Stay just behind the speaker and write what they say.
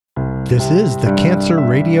This is the Cancer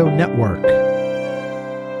Radio Network.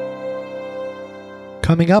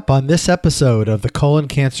 Coming up on this episode of the Colon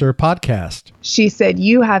Cancer Podcast. She said,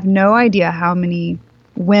 "You have no idea how many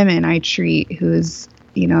women I treat whose,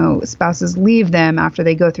 spouses leave them after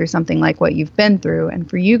they go through something like what you've been through. And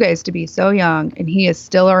for you guys to be so young and he is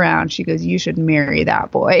still around," she goes, "you should marry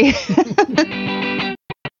that boy."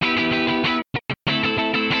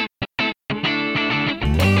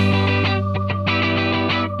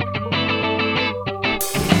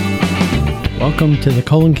 Welcome to the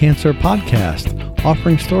Colon Cancer Podcast,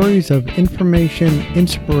 offering stories of information,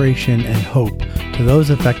 inspiration, and hope to those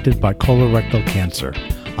affected by colorectal cancer.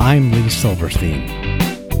 I'm Lee Silverstein.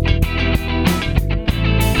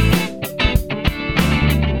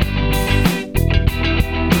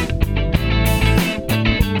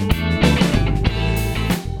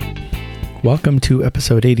 Welcome to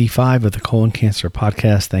episode 85 of the Colon Cancer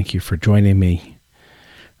Podcast. Thank you for joining me.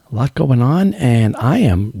 A lot going on, and I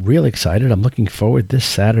am really excited. I'm looking forward. This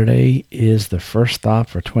Saturday is the first stop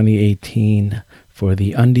for 2018 for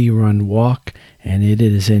the Undy Run Walk, and it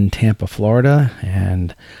is in Tampa, Florida,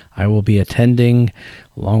 and I will be attending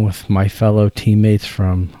along with my fellow teammates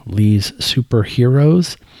from Lee's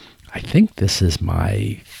Superheroes. I think this is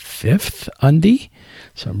my 5th Undy,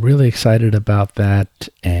 so I'm really excited about that.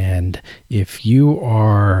 And if you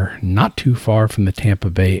are not too far from the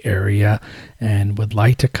Tampa Bay area and would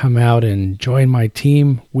like to come out and join my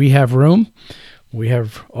team, we have room. We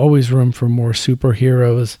have always room for more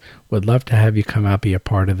superheroes. Would love to have you come out, be a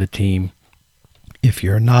part of the team. If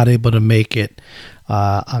you're not able to make it,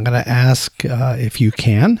 I'm going to ask if you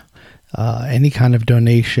can. Any kind of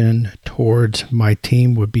donation towards my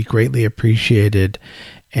team would be greatly appreciated.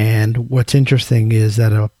 And what's interesting is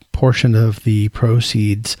that a portion of the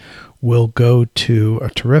proceeds will go to a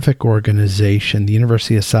terrific organization, the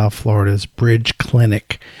University of South Florida's Bridge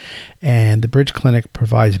Clinic. And the Bridge Clinic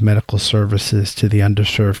provides medical services to the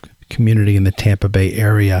underserved community in the Tampa Bay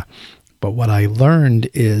area. But what I learned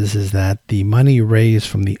is that the money raised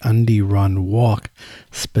from the Undy Run Walk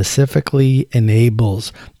specifically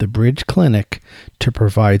enables the Bridge Clinic to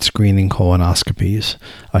provide screening colonoscopies,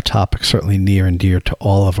 a topic certainly near and dear to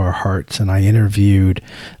all of our hearts. And I interviewed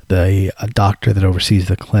the doctor that oversees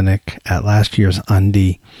the clinic at last year's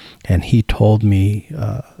Undy, and he told me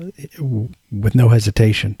with no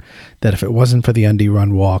hesitation that if it wasn't for the Undy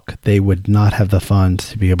Run Walk, they would not have the funds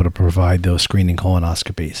to be able to provide those screening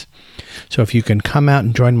colonoscopies. So if you can come out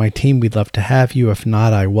and join my team, we'd love to have you. If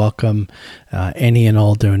not, I welcome any and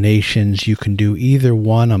all donations. You can do either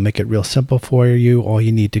one. I'll make it real simple for you. All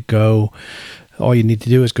you need to do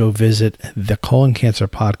is go visit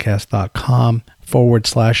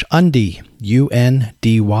thecoloncancerpodcast.com/Undy,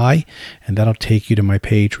 UNDY, and that'll take you to my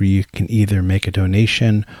page where you can either make a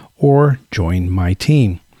donation or join my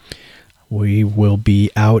team. We will be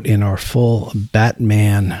out in our full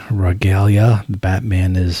Batman regalia.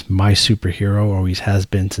 Batman is my superhero, always has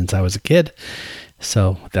been since I was a kid.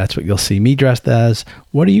 So that's what you'll see me dressed as.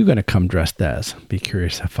 What are you going to come dressed as? Be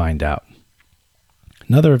curious to find out.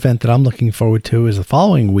 Another event that I'm looking forward to is the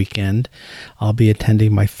following weekend. I'll be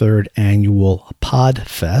attending my 3rd annual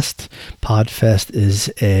PodFest. PodFest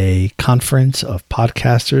is a conference of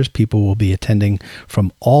podcasters. People will be attending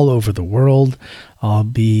from all over the world. I'll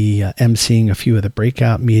be emceeing a few of the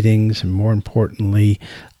breakout meetings, and more importantly,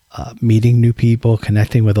 meeting new people,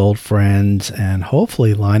 connecting with old friends, and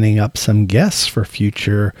hopefully lining up some guests for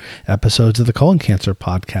future episodes of the Colon Cancer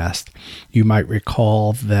Podcast. You might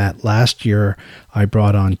recall that last year I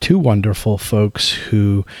brought on 2 wonderful folks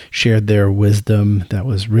who shared their wisdom that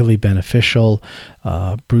was really beneficial.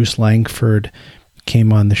 Bruce Langford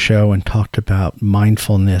came on the show and talked about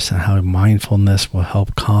mindfulness and how mindfulness will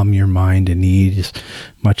help calm your mind and ease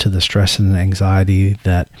much of the stress and anxiety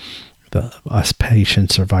that us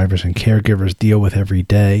patients, survivors, and caregivers deal with every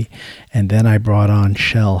day. And then I brought on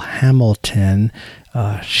Shell Hamilton.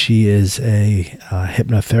 She is a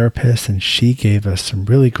hypnotherapist, and she gave us some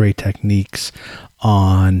really great techniques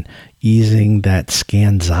on easing that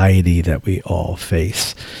scanxiety that we all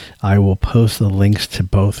face. I will post the links to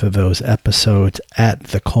both of those episodes at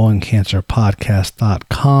the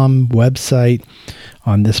coloncancerpodcast.com website.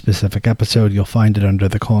 On this specific episode, you'll find it under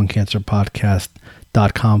the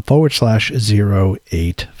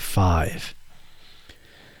coloncancerpodcast.com/085.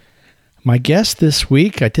 My guest this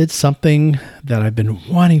week, I did something that I've been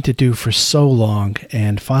wanting to do for so long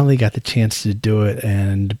and finally got the chance to do it.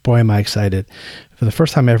 And boy, am I excited. For the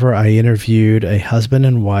first time ever, I interviewed a husband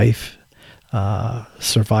and wife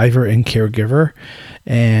survivor and caregiver,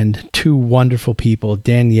 and two wonderful people,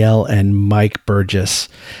 Danielle and Mike Burgess.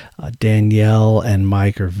 Danielle and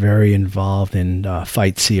Mike are very involved in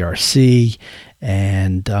Fight CRC,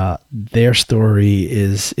 and their story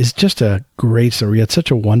is just a great story. We had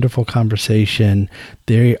such a wonderful conversation.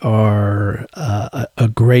 They are a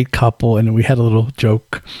great couple, and we had a little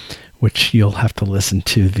joke, which you'll have to listen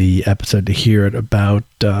to the episode to hear it, about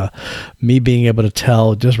me being able to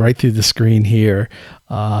tell just right through the screen here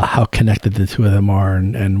how connected the two of them are,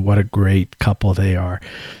 and what a great couple they are.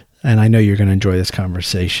 And I know you're going to enjoy this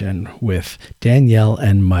conversation with Danielle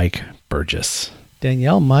and Mike Burgess.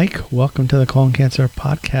 Danielle, Mike, welcome to the Colon Cancer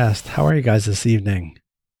Podcast. How are you guys this evening?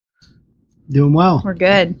 Doing well. We're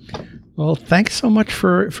good. Well, thanks so much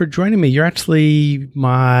for joining me. You're actually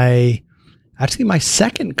my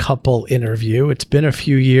second couple interview. It's been a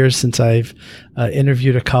few years since I've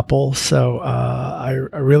interviewed a couple, so I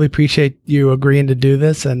really appreciate you agreeing to do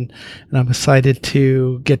this, and I'm excited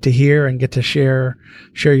to get to hear and get to share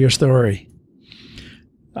your story.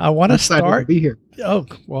 I want to start. To be here. Oh,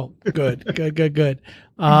 well, good.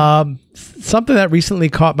 Something that recently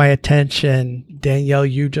caught my attention, Danielle,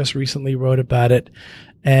 you just recently wrote about it,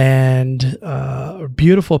 and a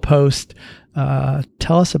beautiful post.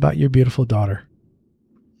 Tell us about your beautiful daughter.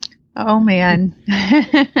 Oh, man.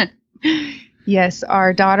 Yes,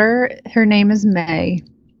 our daughter, her name is May,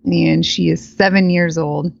 and she is 7 years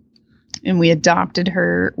old. And we adopted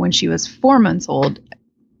her when she was 4 months old.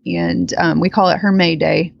 And we call it her May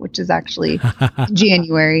Day, which is actually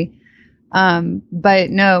January. But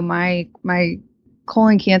no, my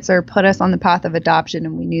colon cancer put us on the path of adoption,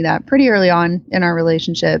 and we knew that pretty early on in our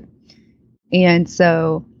relationship. And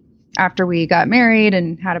so after we got married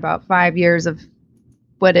and had about 5 years of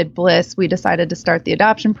wedded bliss, we decided to start the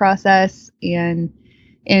adoption process. And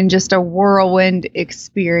in just a whirlwind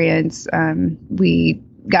experience, we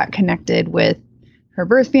got connected with her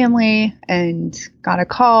birth family and got a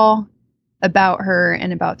call about her.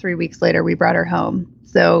 And about 3 weeks later, we brought her home.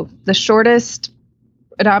 So the shortest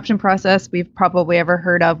adoption process we've probably ever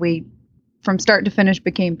heard of. We, from start to finish,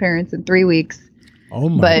 became parents in 3 weeks. Oh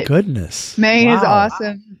my goodness. May is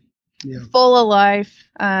awesome. Yeah. Full of life.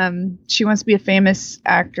 She wants to be a famous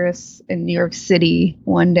actress in New York City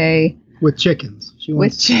one day. With chickens. She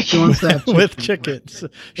wants to have chickens. With chickens.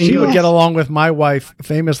 She would get along with my wife.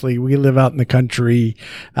 Famously, we live out in the country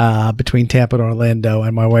between Tampa and Orlando,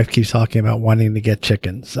 and my wife keeps talking about wanting to get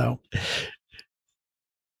chickens. So,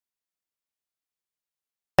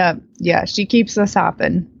 yeah, she keeps us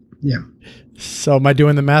hopping. Yeah. So, am I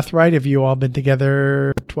doing the math right? Have you all been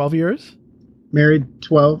together 12 years? Married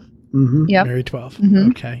 12. Mm-hmm. Yep. Married 12. Mm-hmm.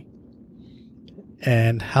 Okay.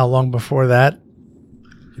 And how long before that?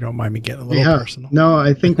 You don't mind me getting a little personal? No,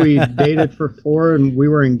 I think we dated for 4, and we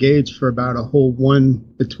were engaged for about a whole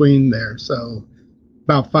 1 between there. So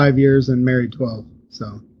about 5 years and married 12.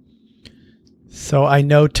 So I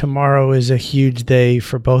know tomorrow is a huge day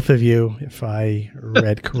for both of you, if I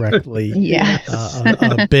read correctly. Yes.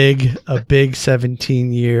 A big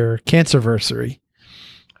 17-year cancerversary.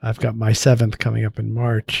 I've got my 7th coming up in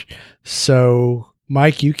March. So,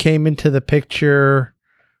 Mike, you came into the picture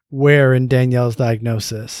where in Danielle's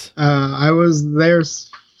diagnosis? I was there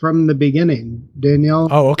from the beginning. Danielle.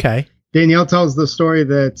 Oh, okay. Danielle tells the story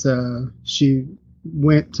that she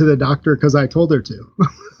went to the doctor because I told her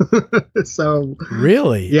to. So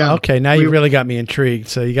really? Yeah. Okay. Now you really got me intrigued.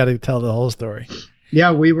 So you got to tell the whole story.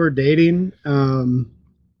 Yeah, we were dating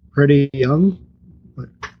pretty young. But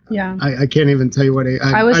yeah. I can't even tell you what age.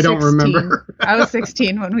 I don't 16. remember. I was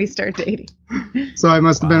 16 when we started dating. So I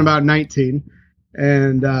must have been about 19.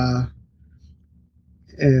 And I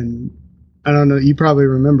don't know, you probably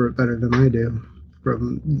remember it better than I do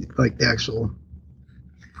from like the actual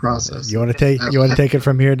process. You want to take it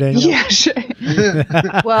from here, Danielle? Yeah, sure.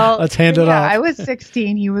 Well, let's hand it off. I was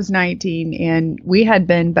 16, he was 19, and we had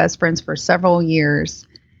been best friends for several years.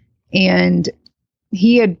 And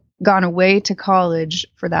he had gone away to college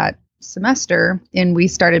for that semester, and we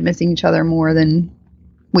started missing each other more than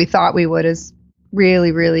we thought we would as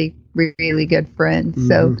really, really, really good friends. Mm-hmm.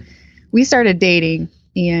 So we started dating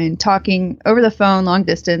and talking over the phone, long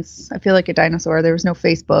distance. I feel like a dinosaur. There was no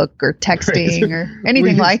Facebook or texting or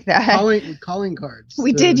anything like that. Calling cards.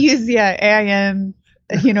 We did use AIM,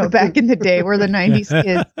 back in the day. We're the 90s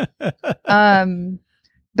kids.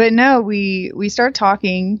 But no, we started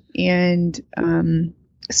talking and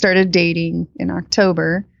started dating in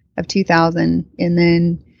October of 2000. And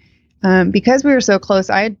then because we were so close,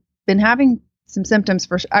 I had been having some symptoms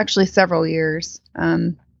for actually several years.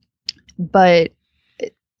 But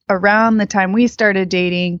around the time we started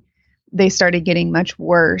dating, they started getting much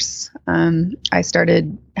worse. I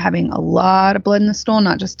started having a lot of blood in the stool,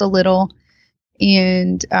 not just a little,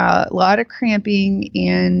 and a lot of cramping,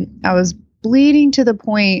 and I was bleeding to the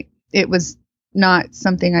point it was not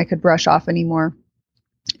something I could brush off anymore.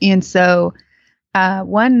 And so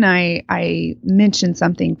one night I mentioned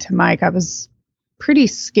something to Mike. I was pretty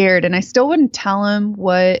scared, and I still wouldn't tell him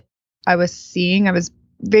what I was seeing. I was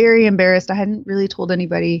very embarrassed. I hadn't really told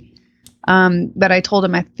anybody. But I told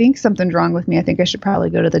him, I think something's wrong with me. I think I should probably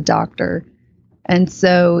go to the doctor. And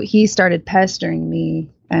so he started pestering me,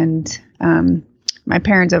 and my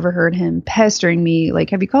parents overheard him pestering me,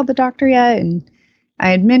 like, have you called the doctor yet? And I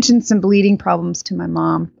had mentioned some bleeding problems to my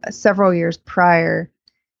mom several years prior,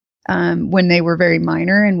 when they were very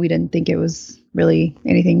minor, and we didn't think it was really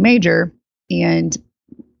anything major. And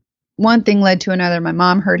one thing led to another. My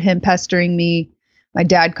mom heard him pestering me. My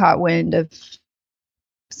dad caught wind of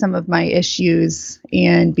some of my issues.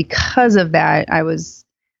 And because of that, I was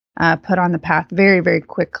put on the path very, very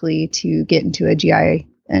quickly to get into a GI.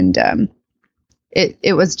 And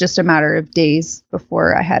it was just a matter of days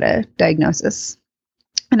before I had a diagnosis.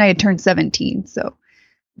 And I had turned 17. So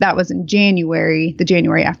that was in January, the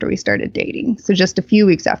January after we started dating. So just a few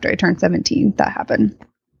weeks after I turned 17, that happened.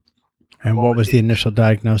 And what was the initial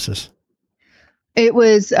diagnosis? It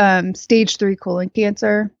was stage 3 colon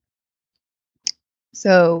cancer.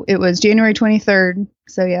 So it was January 23rd.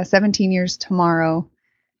 So yeah, 17 years tomorrow.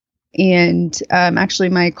 And actually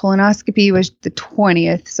my colonoscopy was the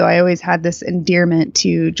 20th. So I always had this endearment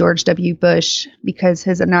to George W. Bush because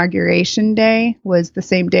his inauguration day was the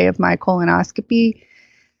same day of my colonoscopy.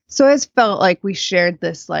 So I just felt like we shared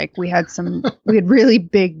this, like we had really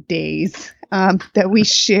big days that we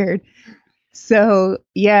shared. So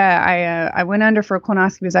yeah, I went under for a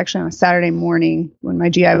colonoscopy. It was actually on a Saturday morning when my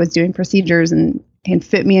GI was doing procedures and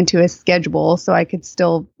fit me into a schedule so I could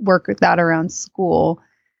still work with that around school.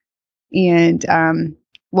 And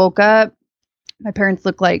woke up. My parents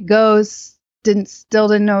looked like ghosts. Still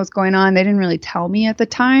didn't know what was going on. They didn't really tell me at the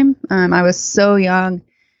time. I was so young,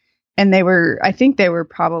 and I think they were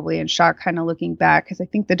probably in shock, kind of looking back, because I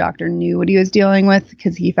think the doctor knew what he was dealing with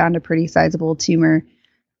because he found a pretty sizable tumor.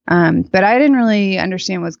 But I didn't really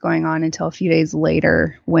understand what's going on until a few days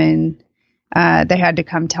later when they had to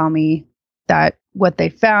come tell me that what they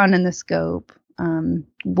found in the scope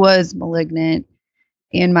was malignant.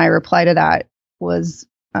 And my reply to that was,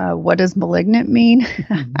 what does malignant mean?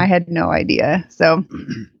 I had no idea. So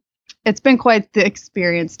it's been quite the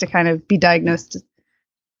experience to kind of be diagnosed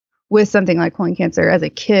with something like colon cancer as a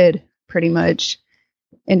kid, pretty much,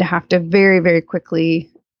 and to have to very, very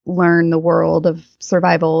quickly learn the world of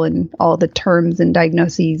survival and all the terms and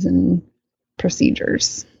diagnoses and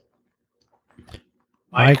procedures.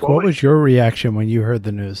 Mike, what was your reaction when you heard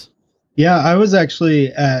the news? Yeah, I was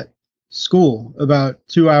actually at school about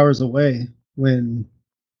 2 hours away when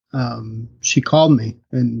she called me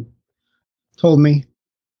and told me,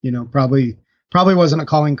 probably wasn't a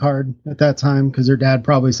calling card at that time because her dad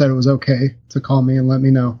probably said it was okay to call me and let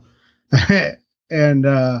me know. And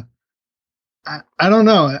I don't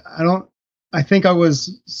know. I think I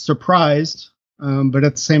was surprised, but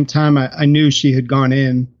at the same time, I knew she had gone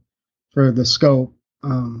in for the scope,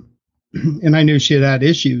 and I knew she had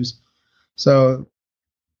issues. So,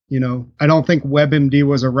 I don't think WebMD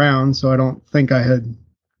was around, so I don't think I had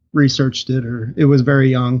researched it, or it was very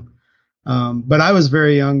young. But I was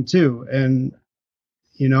very young too. And,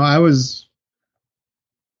 I was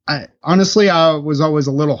always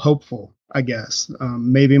a little hopeful, I guess,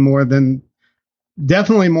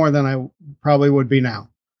 definitely more than I probably would be now.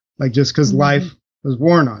 Like, just because life was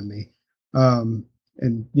worn on me. And,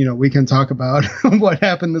 we can talk about what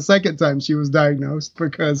happened the second time she was diagnosed,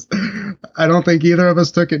 because I don't think either of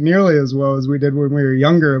us took it nearly as well as we did when we were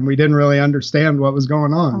younger, and we didn't really understand what was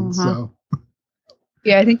going on. So,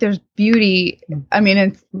 yeah, I think there's beauty. I mean,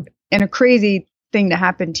 it's and a crazy thing to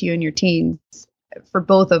happen to you in your teens. For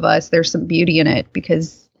both of us, there's some beauty in it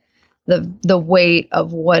because the weight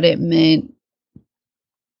of what it meant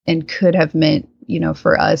and could have meant,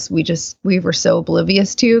 for us, we were so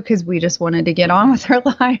oblivious to, because we just wanted to get on with our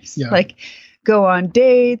lives, like go on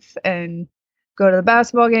dates and go to the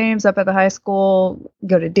basketball games up at the high school,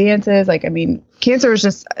 go to dances. Like, I mean, cancer was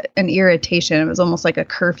just an irritation. It was almost like a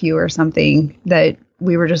curfew or something that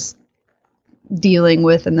we were just dealing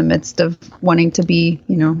with in the midst of wanting to be,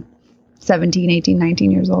 17, 18,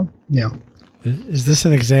 19 years old. Yeah. Is this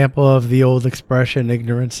an example of the old expression,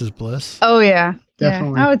 ignorance is bliss? Oh, yeah.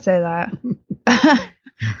 Definitely. Yeah, I would say that.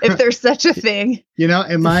 If there's such a thing.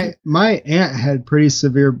 And my aunt had pretty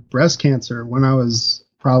severe breast cancer when I was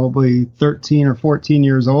probably 13 or 14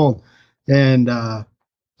 years old. And I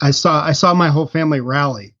I saw my whole family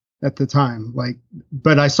rally at the time, like,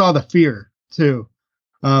 but I saw the fear too.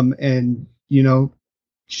 And you know,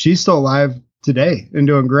 she's still alive today and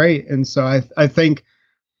doing great. And so I think,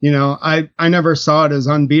 you know, I never saw it as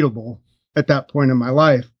unbeatable at that point in my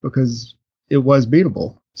life because it was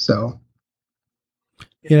beatable. So,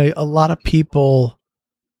 you know, a lot of people,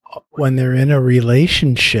 when they're in a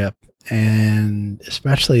relationship, and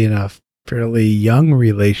especially in a fairly young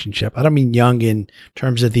relationship, I don't mean young in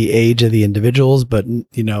terms of the age of the individuals, but,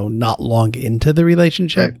 you know, not long into the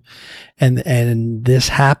relationship. Right. And this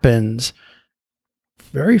happens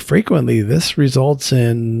very frequently. This results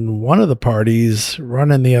in one of the parties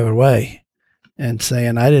running the other way and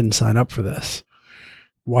saying, I didn't sign up for this.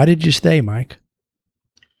 Why did you stay, Mike?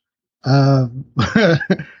 Danielle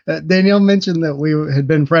mentioned that we had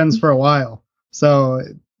been friends for a while. So,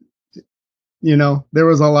 you know, there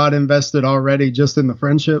was a lot invested already just in the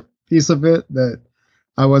friendship piece of it that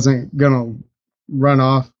I wasn't going to run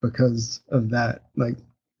off because of that. Like,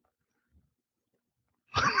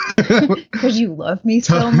 because you love me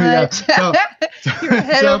so much. Yeah, you're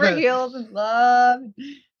head over heels in love.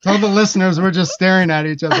 Tell the listeners we're just staring at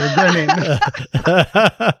each other, grinning.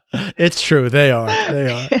 It's true. They are.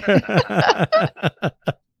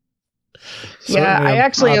 Yeah, I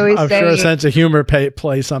actually always say, I'm sure a sense of humor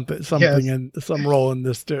plays something yes. in some role in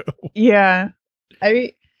this too. Yeah, I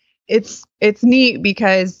mean, it's neat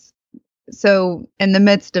because so in the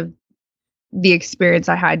midst of the experience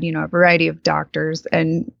I had, you know, a variety of doctors,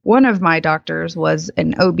 and one of my doctors was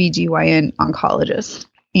an OBGYN oncologist,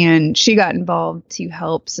 and she got involved to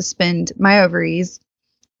help suspend my ovaries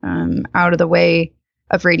out of the way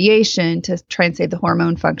of radiation to try and save the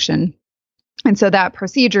hormone function. And so that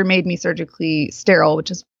procedure made me surgically sterile,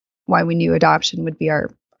 which is why we knew adoption would be our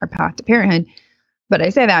path to parenthood. But I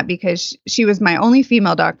say that because she was my only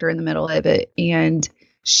female doctor in the middle of it. And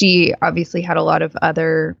she obviously had a lot of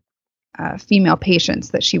other female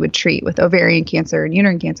patients that she would treat with ovarian cancer and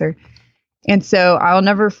uterine cancer. And so I'll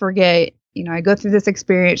never forget, you know, I go through this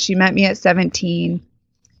experience. She met me at 17.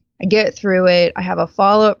 I get through it. I have a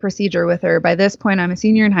follow-up procedure with her. By this point, I'm a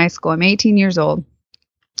senior in high school. I'm 18 years old.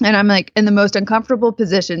 And I'm like in the most uncomfortable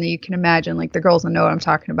position that you can imagine. Like the girls will know what I'm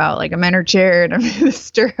talking about. Like I'm in her chair and I'm in the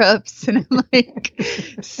stirrups and I'm like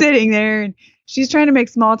sitting there, and she's trying to make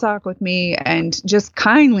small talk with me and just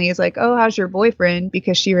kindly is like, oh, how's your boyfriend?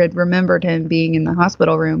 Because she had remembered him being in the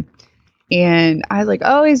hospital room. And I was like,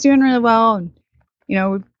 oh, he's doing really well. And, you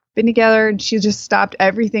know, we've been together. And she just stopped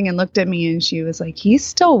everything and looked at me and she was like, he's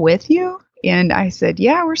still with you? And I said,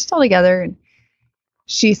 yeah, we're still together. And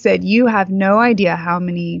she said, you have no idea how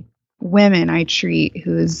many women I treat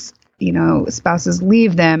whose, you know, spouses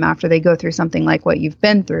leave them after they go through something like what you've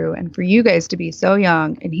been through. And for you guys to be so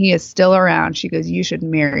young and he is still around, she goes, you should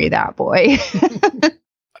marry that boy.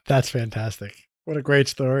 That's fantastic. What a great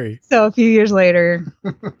story. So a few years later,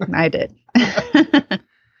 I did.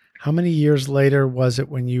 How many years later was it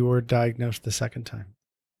when you were diagnosed the second time?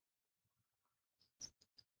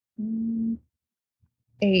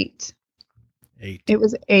 8. 8. It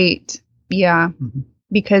was 8. Yeah. Mm-hmm.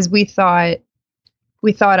 Because we thought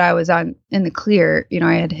I was in the clear. You know,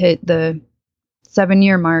 I had hit the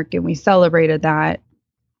 7-year mark and we celebrated that.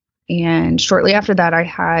 And shortly after that, I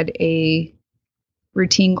had a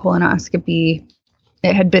routine colonoscopy.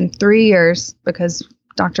 It had been 3 years because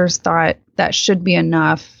doctors thought that should be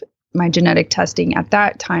enough. My genetic testing at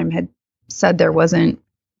that time had said there wasn't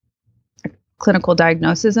a clinical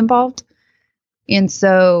diagnosis involved. And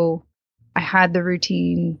so I had the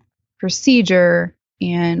routine procedure.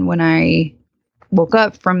 And when I woke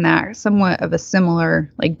up from that, somewhat of a similar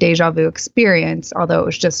like deja vu experience, although it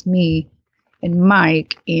was just me and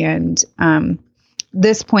Mike. And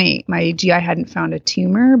this point, my GI hadn't found a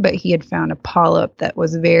tumor, but he had found a polyp that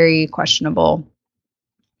was very questionable.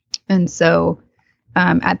 And so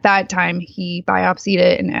at that time, he biopsied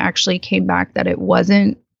it and it actually came back that it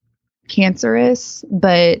wasn't cancerous,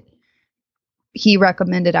 but he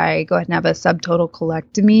recommended I go ahead and have a subtotal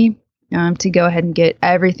colectomy to go ahead and get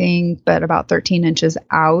everything but about 13 inches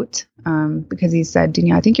out because he said,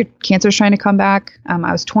 Danielle, I think your cancer's trying to come back. I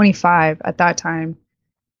was 25 at that time.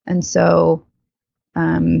 And so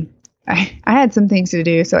I had some things to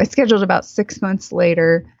do. So I scheduled about 6 months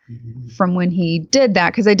later from when he did that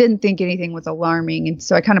because I didn't think anything was alarming. And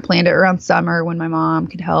so I kind of planned it around summer when my mom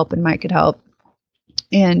could help and Mike could help.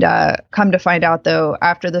 And come to find out, though,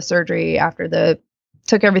 after the surgery,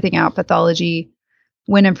 took everything out, pathology,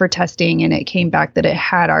 went in for testing, and it came back that it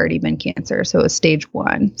had already been cancer. So it was stage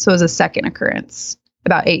 1. So it was a second occurrence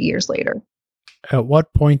about 8 years later. At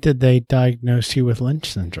what point did they diagnose you with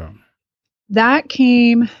Lynch syndrome? That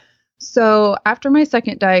came So after my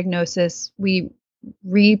second diagnosis, we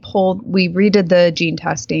redid the gene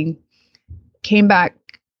testing, came back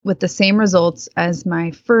with the same results as my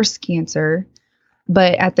first cancer.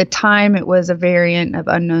 But at the time, it was a variant of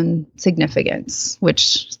unknown significance,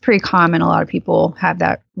 which is pretty common. A lot of people have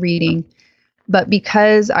that reading. But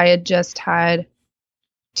because I had just had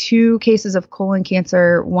 2 cases of colon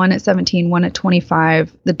cancer, one at 17, one at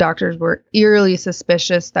 25, the doctors were eerily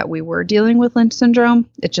suspicious that we were dealing with Lynch syndrome.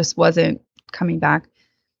 It just wasn't coming back.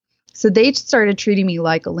 So they started treating me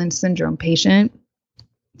like a Lynch syndrome patient.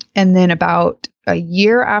 And then about a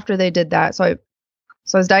year after they did that, so I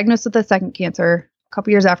was diagnosed with the second cancer. A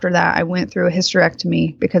couple years after that, I went through a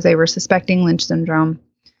hysterectomy because they were suspecting Lynch syndrome.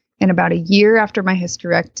 And about a year after my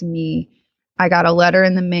hysterectomy, I got a letter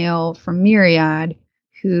in the mail from Myriad,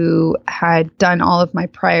 who had done all of my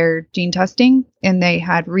prior gene testing, and they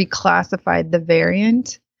had reclassified the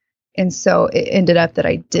variant. And so it ended up that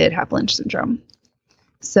I did have Lynch syndrome.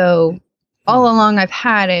 So all along I've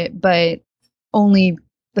had it, but only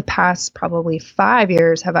the past probably 5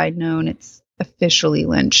 years have I known it's officially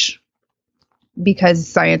Lynch, because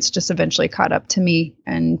science just eventually caught up to me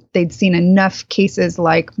and they'd seen enough cases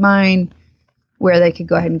like mine where they could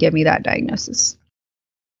go ahead and give me that diagnosis.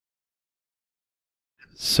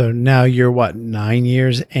 So now you're what, 9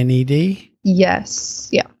 years NED? Yes.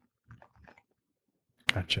 Yeah.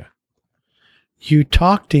 Gotcha. You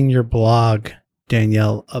talked in your blog,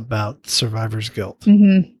 Danielle, about survivor's guilt.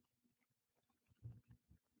 Mm-hmm.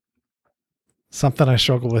 Something I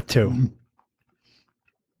struggle with too.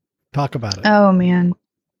 Talk about it. Oh man.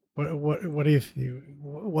 What do you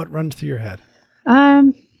what runs through your head?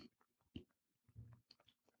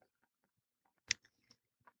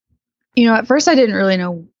 At first I didn't really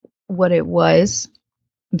know what it was.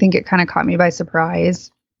 I think it kind of caught me by surprise.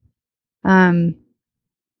 I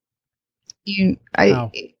think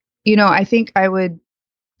I would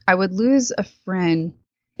lose a friend.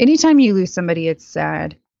 Anytime you lose somebody, it's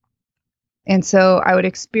sad. And so I would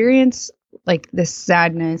experience like this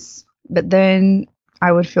sadness, but then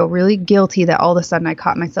I would feel really guilty that all of a sudden I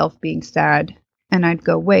caught myself being sad, and I'd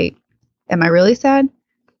go, wait, am I really sad?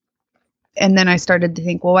 And then I started to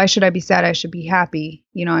think, well, why should I be sad? I should be happy.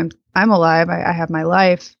 I'm alive. I have my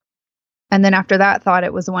life. And then after that thought,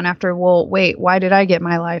 it was the one after, well, wait, why did I get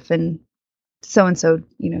my life? And so,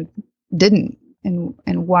 didn't.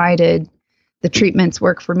 And why did the treatments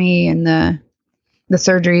work for me and the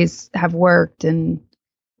surgeries have worked? And,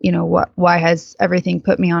 why has everything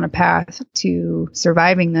put me on a path to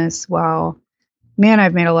surviving this? Well, man,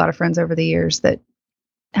 I've made a lot of friends over the years that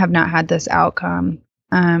have not had this outcome,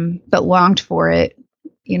 but longed for it,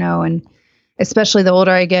 and especially the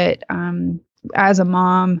older I get, as a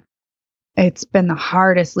mom, it's been the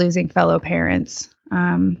hardest losing fellow parents.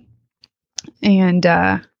 And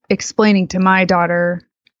explaining to my daughter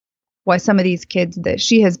why some of these kids that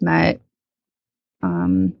she has met,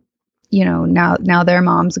 now their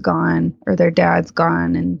mom's gone or their dad's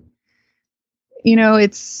gone. And,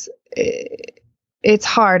 it's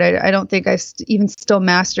hard. I don't think I've even still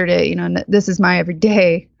mastered it. And this is my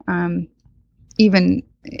everyday, even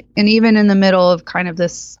in the middle of kind of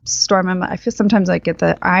this storm, I feel sometimes like at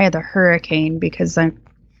the eye of the hurricane, because I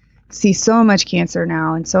see so much cancer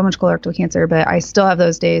now and so much colorectal cancer, but I still have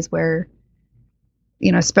those days where,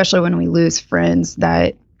 especially when we lose friends,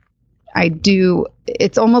 that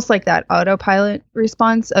it's almost like that autopilot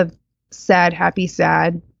response of sad, happy,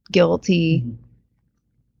 sad, guilty. Mm-hmm.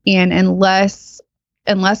 And unless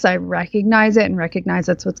I recognize it and recognize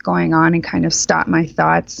that's what's going on and kind of stop my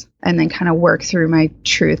thoughts and then kind of work through my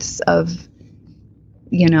truths of,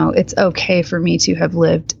 it's okay for me to have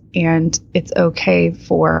lived, and it's okay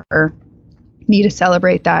for me to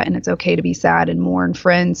celebrate that, and it's okay to be sad and mourn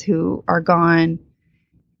friends who are gone,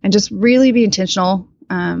 and just really be intentional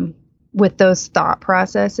with those thought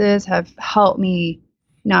processes have helped me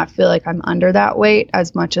not feel like I'm under that weight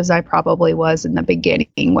as much as I probably was in the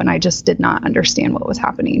beginning when I just did not understand what was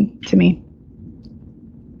happening to me.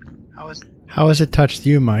 How has it touched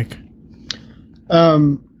you, Mike?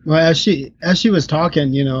 Well, as she was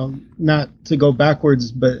talking, not to go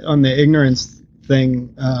backwards, but on the ignorance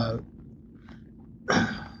thing, I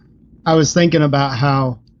was thinking about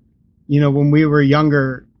how, when we were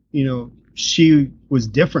younger, she was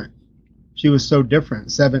different. She was so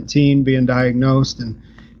different, 17, being diagnosed, and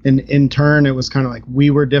in turn, it was kind of like we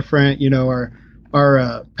were different.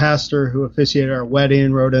 Our pastor who officiated our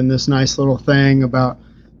wedding wrote in this nice little thing about,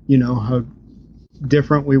 how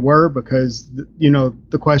different we were, because,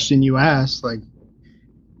 the question you asked, like,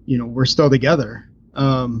 we're still together.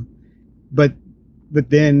 But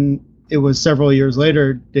then it was several years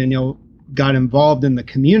later, Danielle got involved in the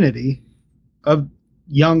community of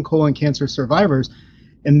young colon cancer survivors.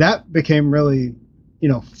 And that became really,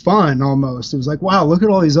 fun almost. It was like, wow, look at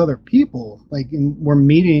all these other people. Like, and we're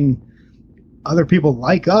meeting other people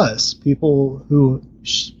like us, people who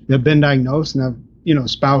have been diagnosed and have,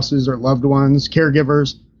 spouses or loved ones,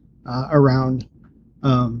 caregivers around.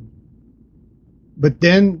 But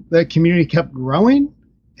then the community kept growing.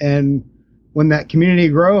 And when that community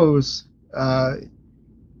grows,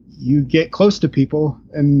 you get close to people,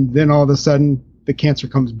 and then all of a sudden the cancer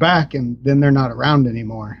comes back, and then they're not around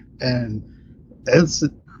anymore. And that's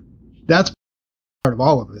part of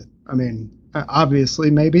all of it. I mean,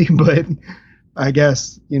 obviously maybe, but I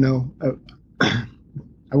guess,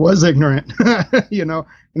 I was ignorant,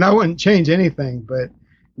 and I wouldn't change anything, but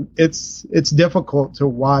it's difficult to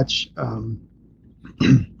watch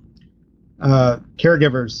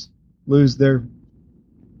caregivers lose their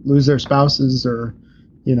spouses or,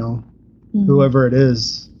 whoever it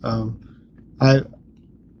is. I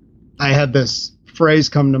had this phrase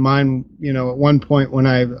come to mind, at one point when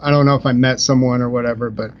I don't know if I met someone or whatever,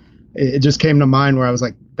 but it just came to mind where I was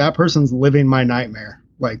like, that person's living my nightmare,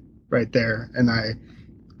 like right there. And I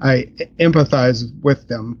empathize with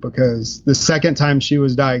them, because the second time she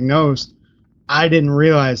was diagnosed, I didn't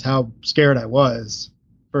realize how scared I was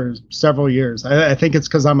for several years. I think it's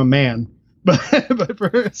because I'm a man, but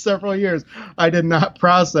for several years, I did not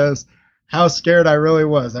process how scared I really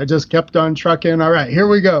was. I just kept on trucking. All right, here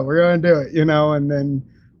we go. We're going to do it, and then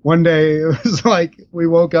one day it was like we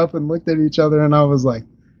woke up and looked at each other, and I was like,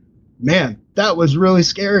 man, that was really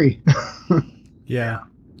scary. Yeah.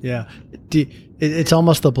 It's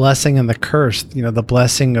almost the blessing and the curse, the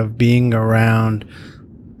blessing of being around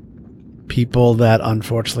people that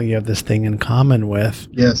unfortunately you have this thing in common with.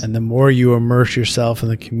 Yes. And the more you immerse yourself in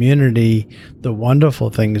the community, the wonderful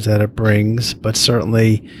things that it brings, but it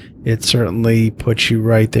certainly puts you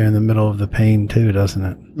right there in the middle of the pain too, doesn't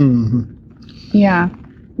it? Mm-hmm. Yeah,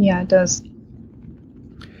 it does.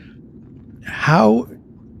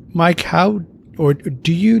 Mike, or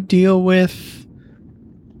do you deal with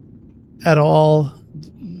at all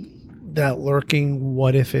that lurking,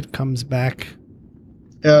 what if it comes back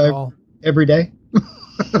at all? Every day.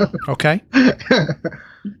 Okay.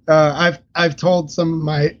 I've told some of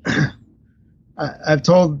my I've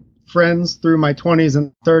told friends through my 20s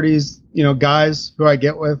and 30s, guys who I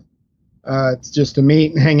get with, it's just to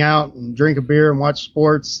meet and hang out and drink a beer and watch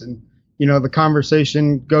sports, and the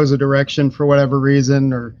conversation goes a direction for whatever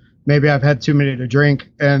reason, or maybe I've had too many to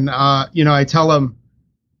drink, and I tell them,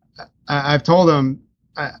 I've told them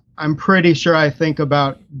I'm pretty sure I think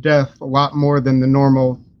about death a lot more than the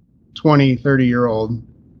normal 20, 30-year-old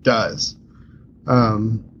does.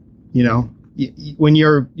 When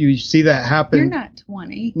you see that happen. You're not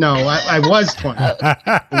 20. No, I was 20.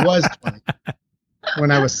 I was 20 when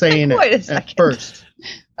I was saying it at first.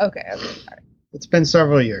 Okay. All right. It's been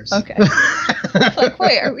several years. Okay. Like,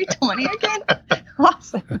 wait, are we 20 again?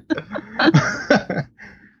 Awesome.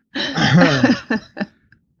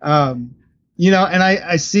 And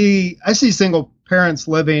I see single parents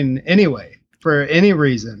living anyway for any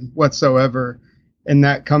reason whatsoever, and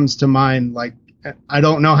that comes to mind. Like, I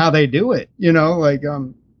don't know how they do it. No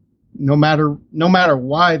matter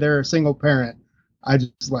why they're a single parent, I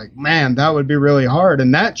just like, man, that would be really hard,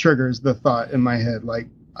 and that triggers the thought in my head, like,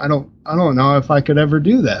 I don't know if I could ever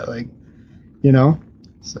do that,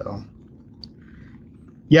 So,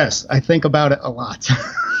 yes, I think about it a lot.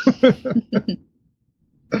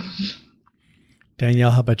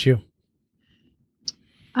 Danielle, how about you?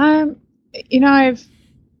 I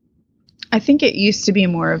think it used to be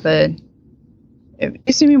more of a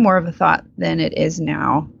thought than it is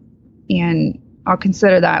now. And I'll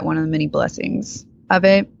consider that one of the many blessings of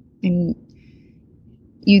it. And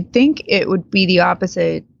you'd think it would be the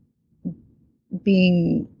opposite,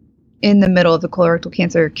 being in the middle of the colorectal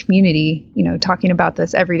cancer community, talking about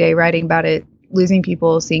this every day, writing about it, losing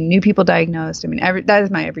people, seeing new people diagnosed. I mean, that is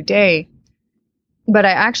my everyday. But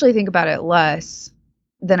I actually think about it less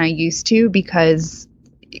than I used to, because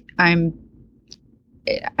I'm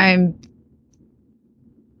I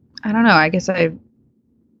don't know, I guess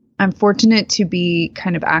I'm fortunate to be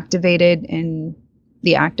kind of activated in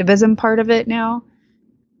the activism part of it now.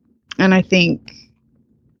 And I think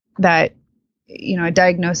that, a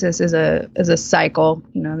diagnosis is a cycle,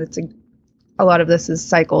 that's a lot of this is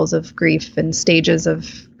cycles of grief and stages of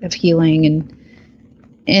healing.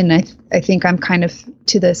 And I think I'm kind of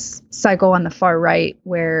to this cycle on the far right,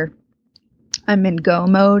 where I'm in go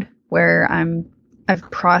mode, where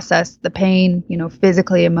I've processed the pain,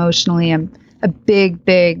 physically, emotionally. I'm a big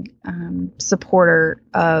supporter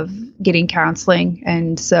of getting counseling.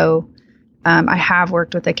 And so I have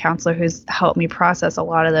worked with a counselor who's helped me process a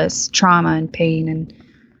lot of this trauma and pain. And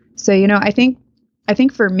so, I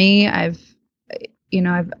think for me, I'm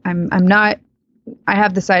not, I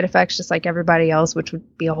have the side effects just like everybody else, which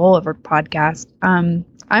would be a whole other podcast.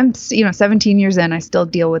 I'm 17 years in, I still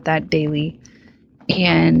deal with that daily.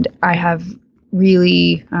 And I have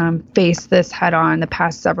really faced this head on the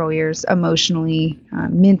past several years, emotionally,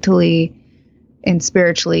 mentally, and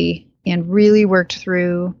spiritually, and really worked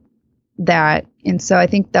through that. And so I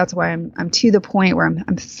think that's why I'm to the point where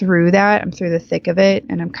I'm through that. I'm through the thick of it.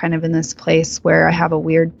 And I'm kind of in this place where I have a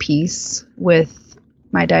weird peace with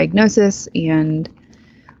my diagnosis and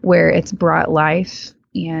where it's brought life.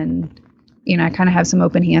 And, I kind of have some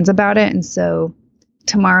open hands about it. And so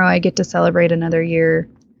tomorrow I get to celebrate another year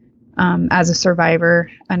as a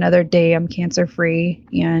survivor, another day I'm cancer free.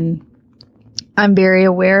 And I'm very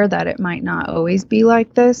aware that it might not always be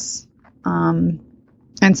like this. And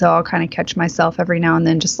so I'll kind of catch myself every now and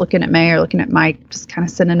then just looking at May or looking at Mike, just kind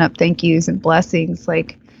of sending up thank yous and blessings,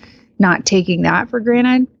 like not taking that for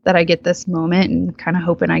granted that I get this moment and kind of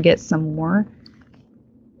hoping I get some more.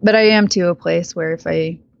 But I am to a place where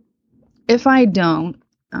if I don't,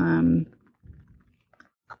 then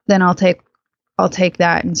I'll take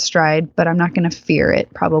that in stride, but I'm not going to fear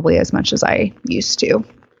it probably as much as I used to.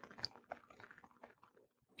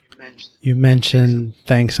 You mentioned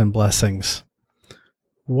thanks and blessings.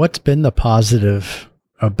 What's been the positive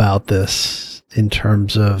about this in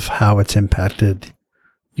terms of how it's impacted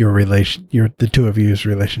the two of you's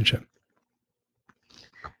relationship?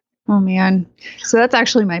 Oh man. So that's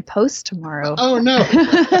actually my post tomorrow. Oh no.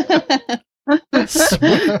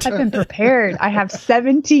 I've been prepared. I have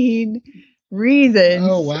 17 reasons.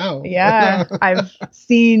 Oh wow. Yeah. I've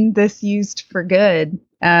seen this used for good.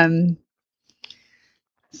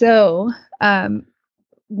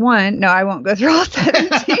 One, no, I won't go through all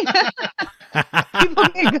 17. People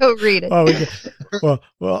can go read it.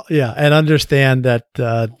 Well, yeah. And understand that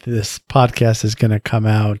this podcast is going to come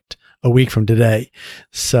out a week from today.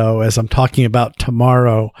 So as I'm talking about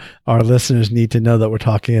tomorrow, our listeners need to know that we're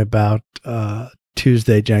talking about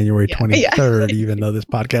Tuesday, January 23rd, even though this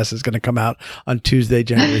podcast is going to come out on Tuesday,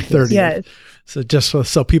 January 30th. Yes. So just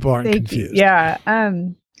so people aren't confused. Yeah.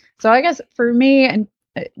 So I guess for me, and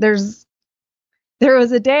there was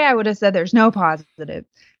a day I would have said there's no positive.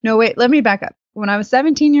 No, wait, let me back up. When I was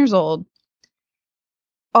 17 years old,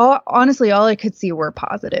 honestly, all I could see were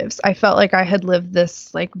positives. I felt like I had lived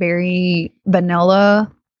this like very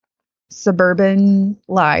vanilla suburban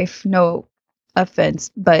life. No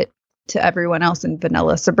offense, but to everyone else in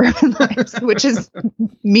vanilla suburban lives, which is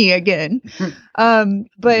me again.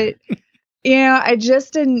 But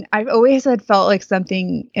I've always had felt like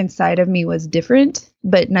something inside of me was different,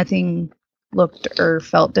 but nothing looked or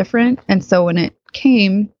felt different. And so when it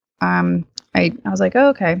came, I was like, oh,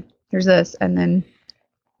 okay, here's this. And then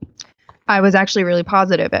I was actually really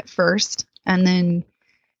positive at first. And then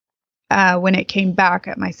when it came back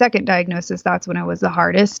at my second diagnosis, that's when it was the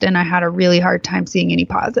hardest. And I had a really hard time seeing any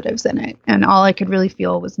positives in it. And all I could really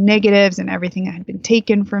feel was negatives and everything that had been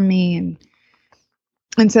taken from me.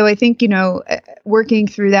 And so I think, working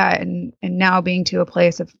through that and now being to a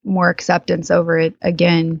place of more acceptance over it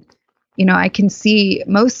again, I can see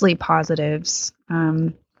mostly positives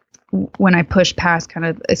when I push past kind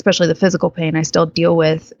of, especially the physical pain I still deal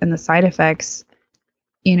with and the side effects.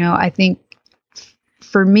 I think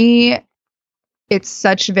for me, it's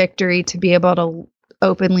such victory to be able to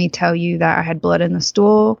openly tell you that I had blood in the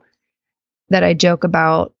stool, that I joke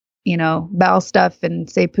about, bowel stuff and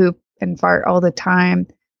say poop and fart all the time.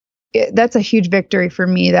 That's a huge victory for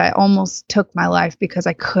me that almost took my life because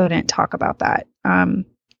I couldn't talk about that.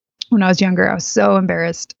 When I was younger, I was so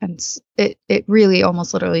embarrassed, and it really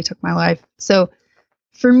almost literally took my life. So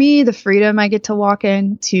for me, the freedom I get to walk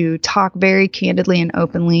in to talk very candidly and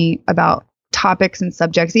openly about topics and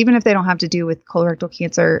subjects, even if they don't have to do with colorectal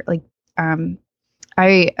cancer, like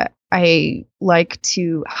I like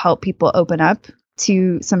to help people open up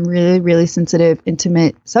to some really, really sensitive,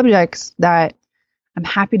 intimate subjects that I'm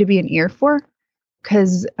happy to be an ear for,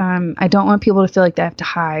 because I don't want people to feel like they have to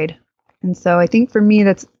hide. And so I think for me,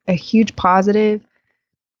 that's a huge positive,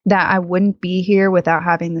 that I wouldn't be here without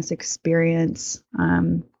having this experience.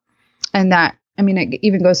 And that, it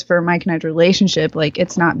even goes for Mike and I's relationship. Like,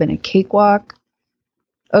 it's not been a cakewalk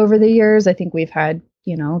over the years. I think we've had,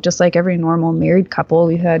 just like every normal married couple,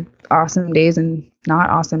 we've had awesome days and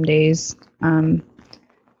not awesome days.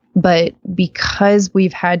 But because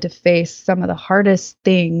we've had to face some of the hardest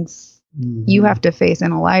things you have to face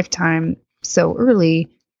in a lifetime so early,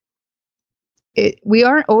 we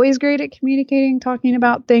aren't always great at communicating, talking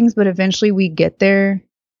about things, but eventually we get there.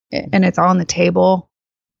 and it's all on the table,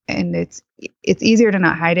 and it's easier to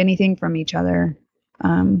not hide anything from each other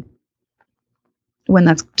when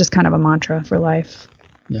that's just kind of a mantra for life.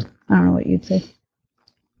 Yeah. I don't know what you'd say.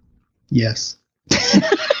 Yes.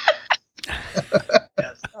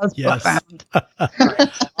 Yes.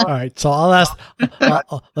 All right. So I'll ask,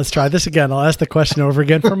 let's try this again. I'll ask the question over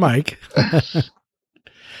again for Mike.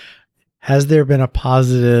 Has there been a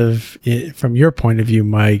positive, from your point of view,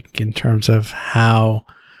 Mike, in terms of how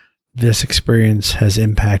this experience has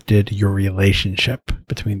impacted your relationship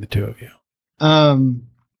between the two of you?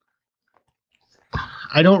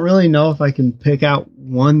 I don't really know if I can pick out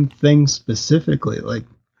one thing specifically. Like,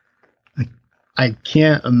 I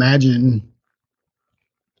can't imagine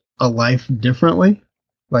a life differently.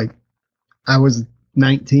 Like, I was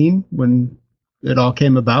 19 when it all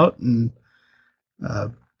came about, and I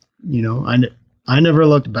never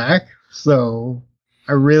looked back, so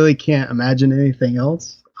I really can't imagine anything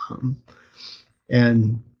else.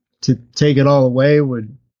 And to take it all away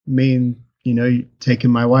would mean, taking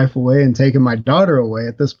my wife away and taking my daughter away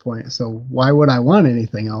at this point. So why would I want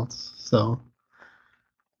anything else? So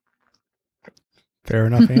fair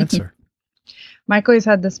enough answer. Mike always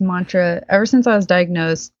had this mantra ever since I was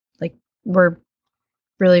diagnosed. Like, we're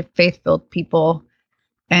really faith-filled people.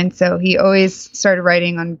 And so he always started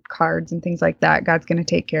writing on cards and things like that. God's going to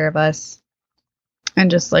take care of us. And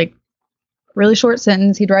just like really short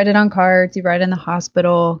sentence, he'd write it on cards. He'd write it in the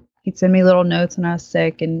hospital. He'd send me little notes when I was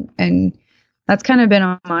sick. And that's kind of been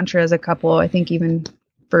a mantra as a couple, I think even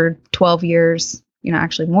for 12 years,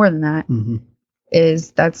 actually more than that,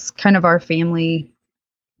 is that's kind of our family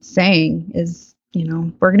saying is,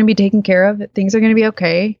 we're going to be taken care of. Things are going to be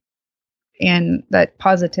okay. And that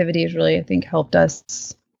positivity has really, I think, helped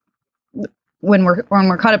us when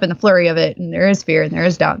we're caught up in the flurry of it, and there is fear and there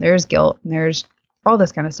is doubt and there is guilt and there's all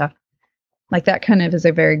this kind of stuff. Like, that kind of is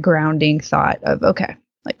a very grounding thought of, okay,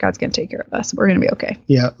 like, God's going to take care of us. We're going to be okay.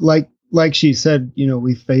 Yeah. Like she said,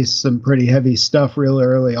 we faced some pretty heavy stuff really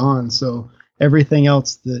early on. So everything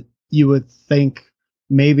else that you would think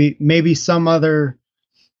maybe some other,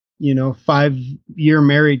 5-year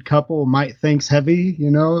married couple might think's heavy,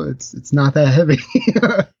 it's not that heavy.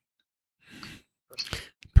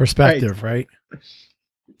 Perspective, right?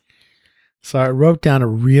 So I wrote down a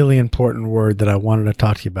really important word that I wanted to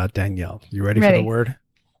talk to you about, Danielle. You ready for the word?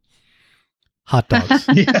 Hot dogs.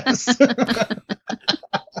 Yes.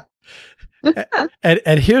 and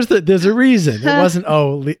there's a reason. It wasn't,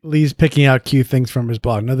 Lee's picking out cute things from his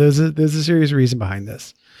blog. No, there's a serious reason behind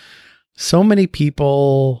this. So many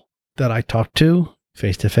people that I talk to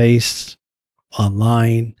face-to-face,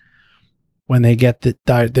 online, when they get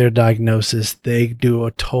their diagnosis, they do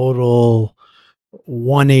a total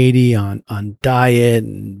 180 on diet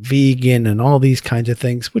and vegan and all these kinds of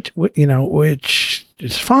things, which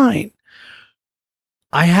is fine.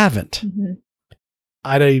 I haven't. Mm-hmm.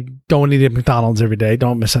 I don't eat at McDonald's every day.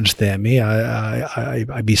 Don't misunderstand me.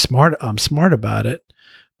 I'm smart about it.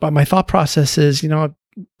 But my thought process is, I've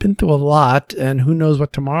been through a lot, and who knows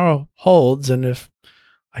what tomorrow holds. And if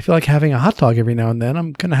I feel like having a hot dog every now and then,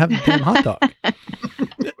 I'm going to have a damn hot dog.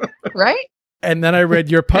 Right? And then I read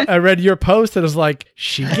your post, and it was like,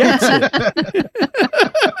 she gets it.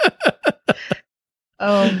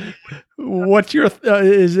 What's your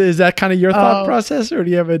is that kind of your thought process, or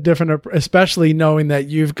do you have a different, especially knowing that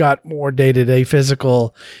you've got more day-to-day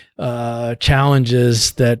physical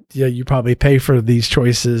challenges that you probably pay for these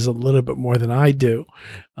choices a little bit more than I do,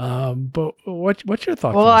 but what's your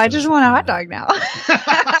thought? Well, I just want a hot dog now.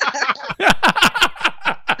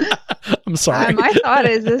 I'm sorry. My thought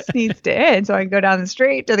is this needs to end so I can go down the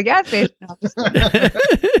street to the gas station. Not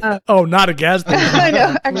a gas station. I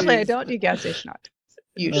know. Actually, I don't do gas station hot dogs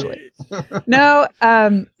usually. No.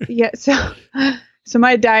 Yeah. So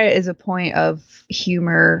my diet is a point of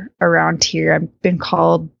humor around here. I've been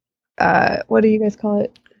called, what do you guys call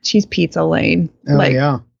it? Cheese pizza lane. Oh,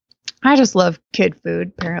 yeah. I just love kid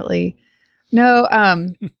food, apparently. No.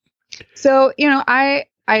 So,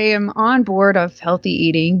 I am on board of healthy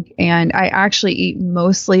eating, and I actually eat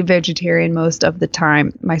mostly vegetarian most of the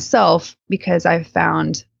time myself, because I've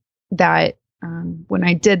found that when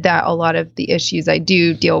I did that, a lot of the issues I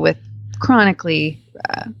do deal with chronically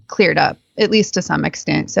cleared up, at least to some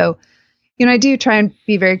extent. So, I do try and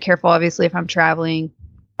be very careful. Obviously, if I'm traveling,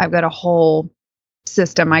 I've got a whole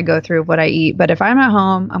system I go through of what I eat. But if I'm at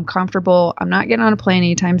home, I'm comfortable. I'm not getting on a plane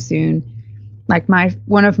anytime soon. Like,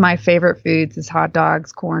 one of my favorite foods is hot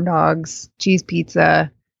dogs, corn dogs, cheese pizza.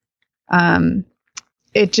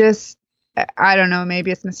 It just, I don't know,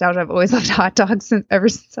 maybe it's nostalgia. I've always loved hot dogs ever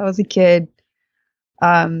since I was a kid.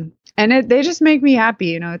 And they just make me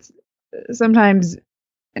happy. It's sometimes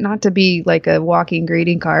not to be like a walking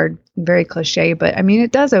greeting card, very cliche, but I mean,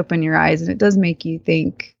 it does open your eyes and it does make you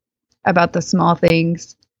think about the small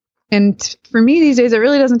things. And for me these days, it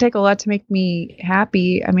really doesn't take a lot to make me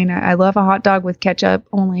happy. I mean, I love a hot dog with ketchup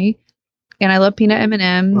only, and I love peanut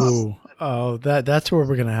M&Ms. Ooh. Oh, that's where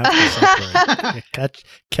we're gonna have to separate.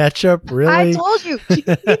 Ketchup, really? I told you, cheese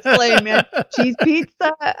pizza lane, man. Cheese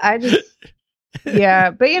pizza.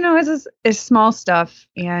 Yeah, but it's small stuff,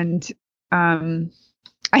 and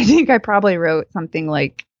I think I probably wrote something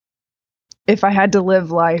like, if I had to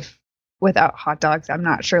live life without hot dogs, I'm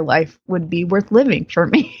not sure life would be worth living for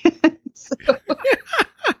me. So,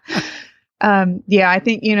 yeah, I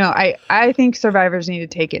think, I think survivors need to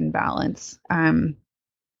take it in balance.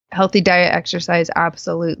 Healthy diet, exercise,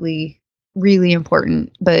 absolutely really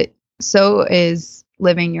important, but so is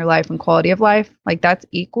living your life and quality of life. Like, that's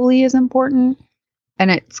equally as important,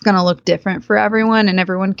 and it's going to look different for everyone, and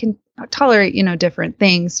everyone can tolerate, different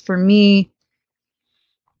things. For me,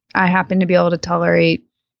 I happen to be able to tolerate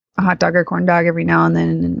a hot dog or corn dog every now and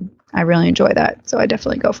then, and I really enjoy that. So I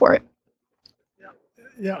definitely go for it.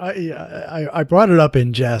 Yeah, I brought it up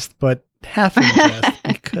in jest, but half in jest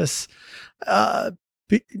because,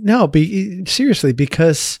 seriously,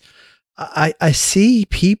 because I see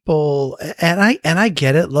people, and I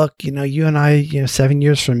get it. Look, you and I, 7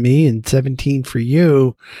 years for me and 17 for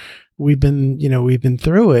you. We've been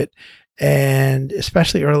through it. And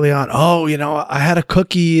especially early on, I had a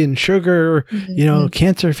cookie and sugar,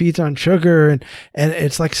 cancer feeds on sugar. And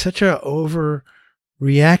it's like such a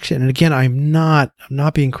overreaction. And again, I'm not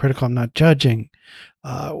being critical. I'm not judging.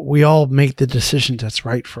 We all make the decisions that's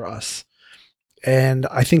right for us. And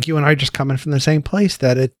I think you and I are just coming from the same place,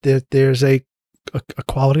 that there's a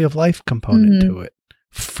quality of life component to it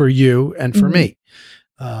for you and for me.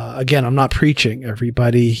 Again, I'm not preaching.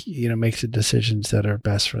 Everybody, makes the decisions that are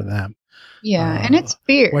best for them. Yeah, and it's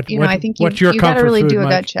fear. I think you got to really do a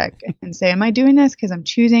gut check and say, am I doing this because I'm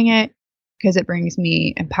choosing it, because it brings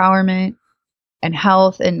me empowerment and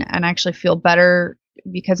health and actually feel better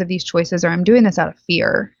because of these choices, or I'm doing this out of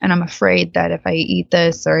fear and I'm afraid that if I eat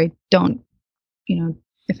this or I don't,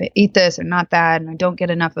 if I eat this or not that, and I don't get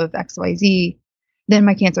enough of XYZ, then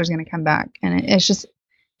my cancer is going to come back. And it's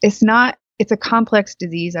a complex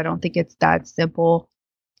disease. I don't think it's that simple.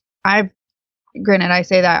 Granted, I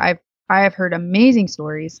say that I have heard amazing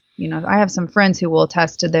stories. I have some friends who will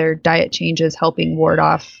attest to their diet changes helping ward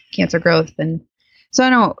off cancer growth. And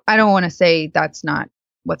so I don't want to say that's not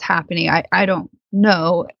what's happening. I don't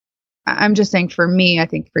know. I'm just saying, for me, I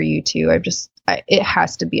think for you too, it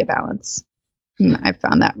has to be a balance. I've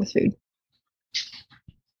found that with food.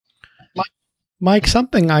 Mike,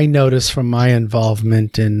 something I noticed from my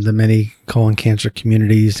involvement in the many colon cancer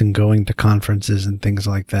communities and going to conferences and things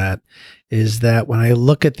like that is that when I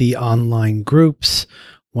look at the online groups,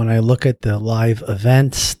 when I look at the live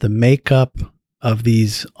events, the makeup of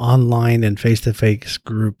these online and face-to-face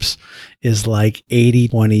groups is like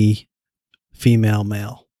 80-20 female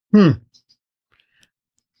male.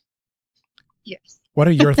 Yes. What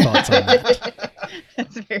are your thoughts on that?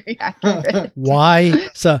 That's very accurate. Why?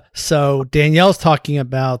 So Danielle's talking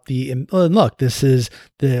about look, this is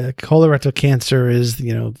the colorectal cancer is,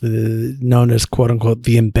 the known as quote unquote,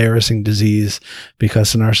 the embarrassing disease,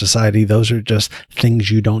 because in our society, those are just things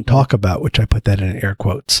you don't talk about, which I put that in air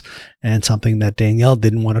quotes, and something that Danielle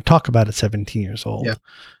didn't want to talk about at 17 years old. Yeah.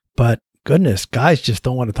 But goodness, guys just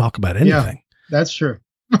don't want to talk about anything. Yeah, that's true.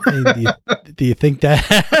 Do you think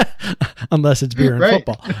that unless it's beer and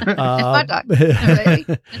football, and hot dog,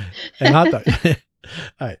 and hot dog.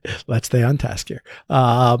 All right, let's stay on task here.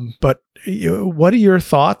 But what are your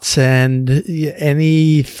thoughts, and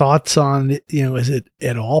any thoughts on, is it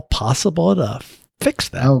at all possible to fix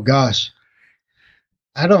that? Oh gosh,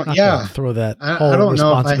 I don't. Throw that whole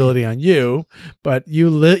responsibility on you, but you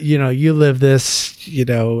live this,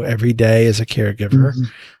 every day as a caregiver.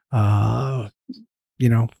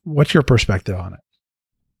 What's your perspective on it?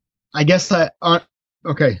 I guess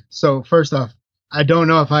okay. So first off, I don't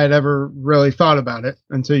know if I had ever really thought about it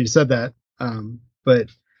until you said that. But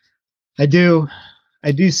I do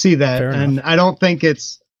see that. Fair and enough. I don't think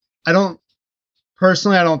it's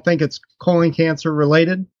colon cancer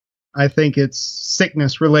related. I think it's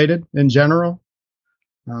sickness related in general.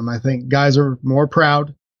 I think guys are more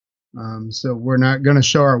proud. So we're not going to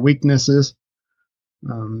show our weaknesses.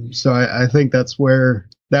 So I think that's where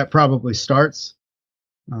that probably starts.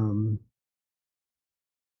 I don't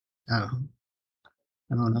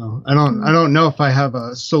know. I don't know if I have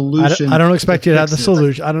a solution. I don't expect you to have the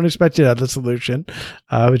solution. I don't expect you to have the solution.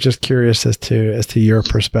 I was just curious as to your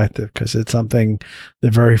perspective, because it's something, the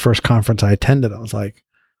very first conference I attended, I was like,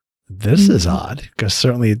 this is odd, because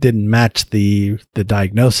certainly it didn't match the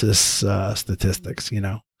diagnosis statistics,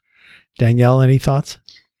 Danielle, any thoughts?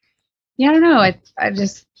 Yeah, I don't know.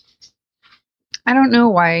 I don't know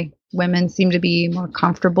why women seem to be more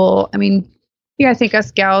comfortable. I mean, I think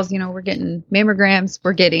us gals, we're getting mammograms,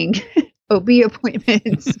 we're getting OB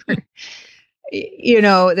appointments.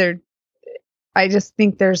 I just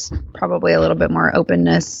think there's probably a little bit more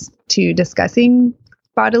openness to discussing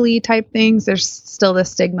bodily type things. There's still the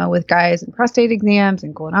stigma with guys and prostate exams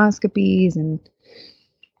and colonoscopies. And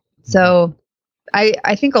so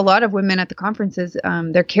I think a lot of women at the conferences,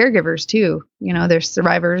 they're caregivers too. They're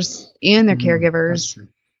survivors and they're caregivers,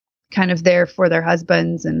 kind of there for their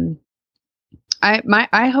husbands. And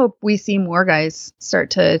I hope we see more guys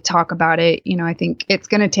start to talk about it. I think it's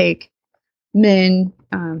going to take men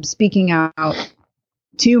speaking out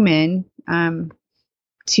to men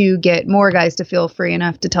to get more guys to feel free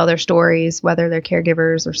enough to tell their stories, whether they're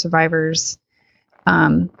caregivers or survivors.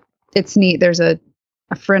 It's neat. There's a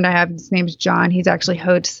friend I have, his name's John. He's actually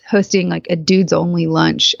hosting like a dudes only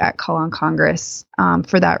lunch at Colon Congress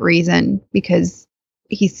for that reason, because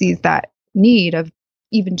he sees that need of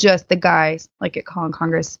even just the guys like at Colon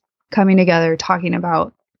Congress coming together, talking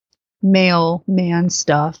about man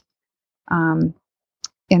stuff. And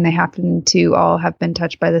they happen to all have been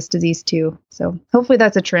touched by this disease too. So hopefully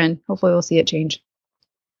that's a trend. Hopefully we'll see it change.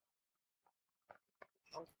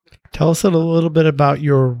 Tell us a little bit about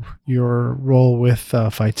your role with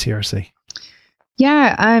Fight CRC.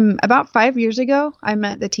 Yeah, about 5 years ago, I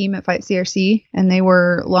met the team at Fight CRC, and they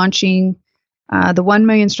were launching the 1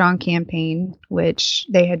 Million Strong campaign, which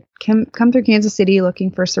they had come through Kansas City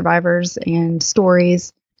looking for survivors and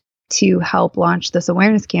stories to help launch this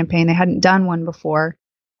awareness campaign. They hadn't done one before.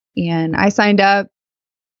 And I signed up,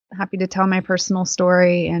 happy to tell my personal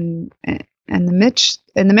story, and in the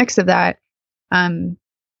mix of that,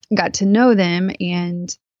 got to know them.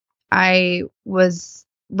 And I was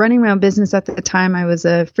running my own business at the time. I was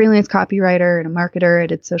a freelance copywriter and a marketer. I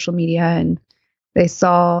did social media, and they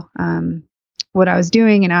saw what I was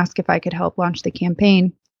doing and asked if I could help launch the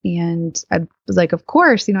campaign. And I was like, of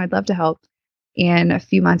course, I'd love to help. And a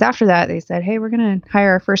few months after that, they said, hey, we're going to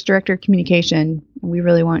hire our first director of communication. And we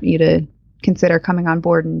really want you to consider coming on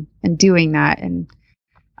board and doing that. And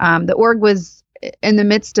the org was in the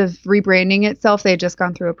midst of rebranding itself. They had just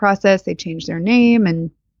gone through a process. They changed their name, and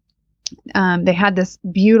they had this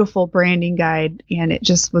beautiful branding guide, and it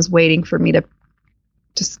just was waiting for me to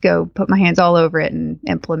just go put my hands all over it and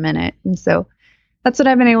implement it. And so that's what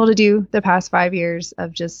I've been able to do the past 5 years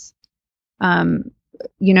of just,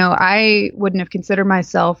 I wouldn't have considered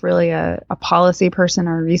myself really a policy person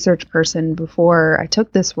or a research person before I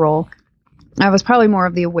took this role. I was probably more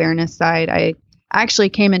of the awareness side. I actually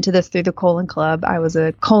came into this through the Colon Club. I was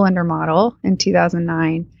a colander model in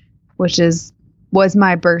 2009, which was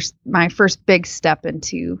my first big step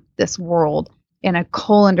into this world. And a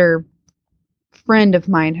colander friend of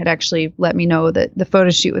mine had actually let me know that the photo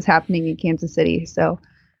shoot was happening in Kansas City. So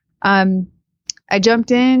I jumped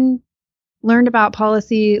in, learned about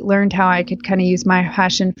policy, learned how I could kind of use my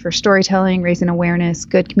passion for storytelling, raising awareness,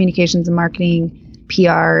 good communications and marketing,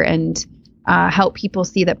 PR, and help people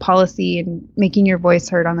see that policy and making your voice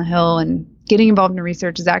heard on the Hill and getting involved in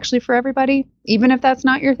research is actually for everybody, even if that's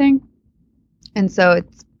not your thing. And so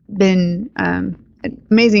it's been an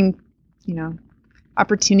amazing,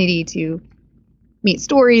 opportunity to meet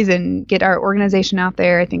stories and get our organization out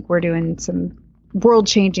there. I think we're doing some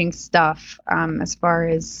world-changing stuff as far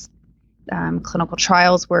as clinical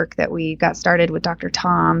trials work that we got started with Dr.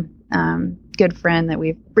 Tom, good friend that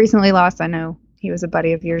we've recently lost. I know he was a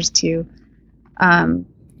buddy of yours too.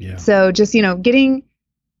 So just,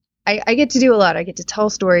 I get to do a lot. I get to tell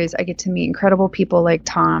stories. I get to meet incredible people like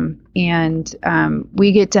Tom, and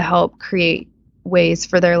we get to help create ways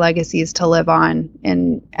for their legacies to live on.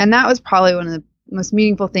 And that was probably one of the most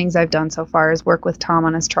meaningful things I've done so far is work with Tom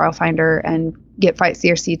on his Trial Finder and get Fight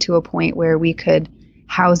CRC to a point where we could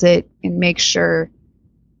house it and make sure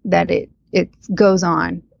that it goes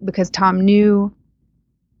on, because Tom knew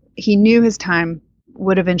his time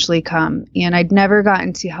would eventually come, and I'd never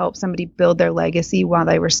gotten to help somebody build their legacy while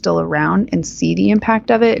they were still around and see the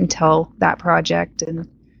impact of it until that project. And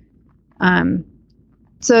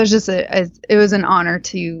so it was just it was an honor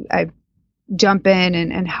to jump in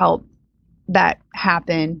and help that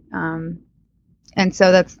happen. And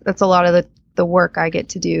so that's a lot of the work I get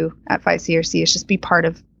to do at Fight CRC is just be part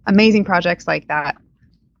of amazing projects like that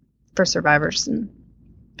for survivors and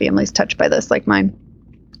families touched by this like mine.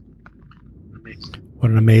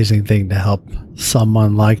 What an amazing thing to help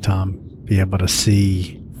someone like Tom be able to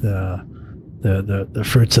see the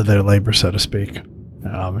fruits of their labor, so to speak.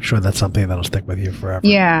 I'm sure that's something that'll stick with you forever.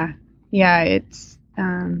 Yeah. Yeah. It's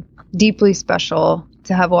deeply special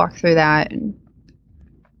to have walked through that and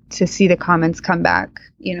to see the comments come back,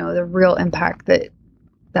 the real impact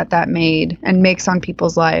that made and makes on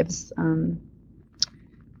people's lives.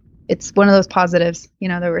 It's one of those positives,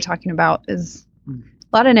 that we're talking about. Is a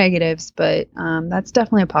lot of negatives, but that's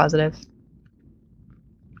definitely a positive.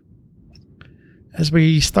 As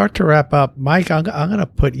we start to wrap up, Mike, I'm going to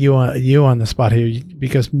put you on the spot here,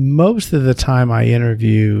 because most of the time I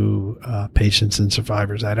interview patients and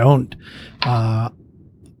survivors, I don't,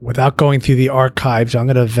 without going through the archives, I'm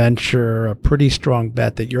going to venture a pretty strong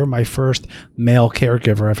bet that you're my first male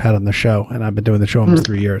caregiver I've had on the show, and I've been doing the show almost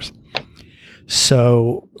 3 years.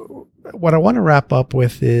 So what I want to wrap up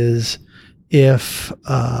with is, if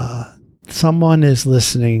someone is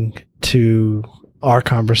listening to our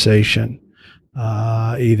conversation,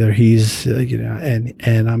 either he's,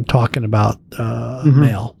 and I'm talking about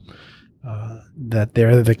male, that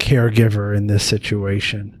they're the caregiver in this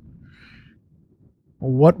situation,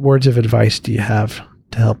 what words of advice do you have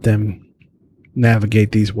to help them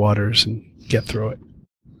navigate these waters and get through it?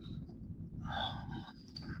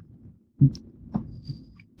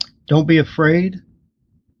 Don't be afraid,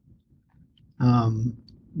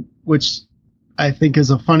 which I think is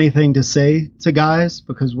a funny thing to say to guys,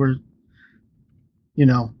 because we're,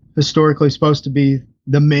 historically supposed to be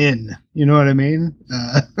the men, you know what I mean?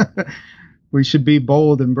 We should be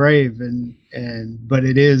bold and brave, but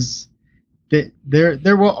it is that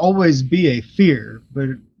there will always be a fear. But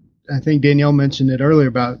I think Danielle mentioned it earlier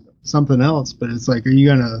about something else, but it's like, are you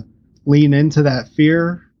going to lean into that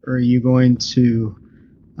fear, or are you going to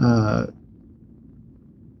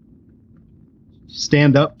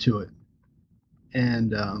stand up to it?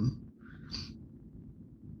 And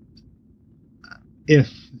if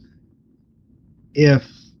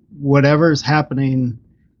whatever's happening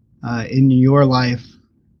in your life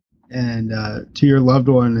and to your loved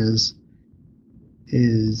one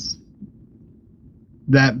is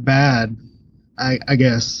that bad, I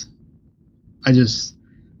guess I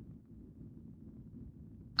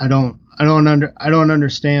don't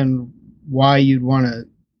understand why you'd want to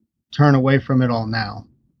turn away from it all now.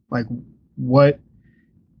 Like, what,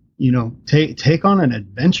 take on an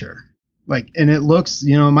adventure. Like, and it looks,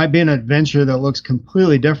 it might be an adventure that looks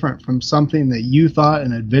completely different from something that you thought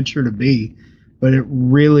an adventure to be, but it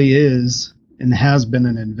really is and has been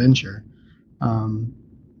an adventure. And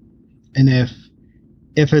if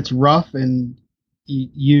it's rough and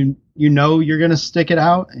you're going to stick it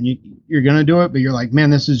out and you're going to do it, but you're like,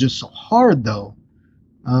 man, this is just so hard though.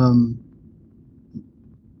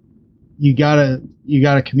 You gotta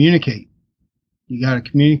communicate. You gotta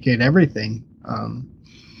communicate everything.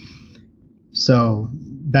 So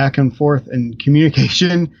back and forth, and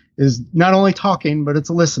communication is not only talking, but it's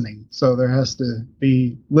listening. So there has to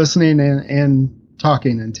be listening and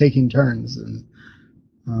talking and taking turns. And,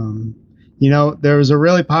 there was a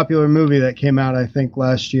really popular movie that came out, I think,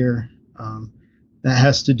 last year, that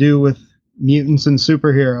has to do with mutants and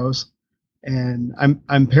superheroes. And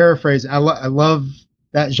I'm paraphrasing. I love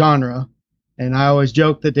that genre. And I always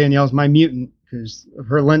joke that Danielle's my mutant because of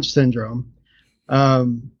her Lynch syndrome.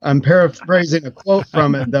 I'm paraphrasing a quote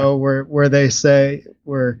from it though, where they say,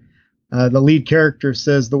 the lead character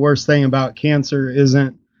says, the worst thing about cancer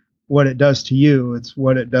isn't what it does to you, it's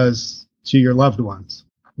what it does to your loved ones.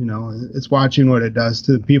 It's watching what it does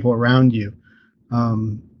to the people around you.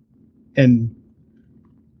 And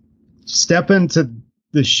step into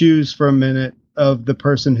the shoes for a minute of the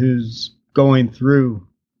person who's going through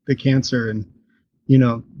the cancer, and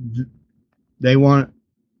they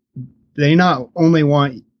not only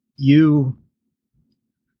want you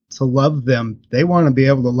to love them, they want to be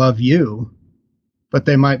able to love you, but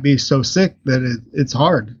they might be so sick that it's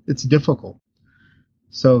hard, it's difficult.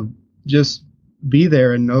 So just be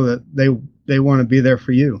there and know that they want to be there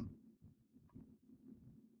for you.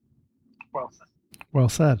 Well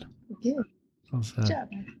said. Thank you. Well said.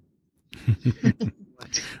 Good job.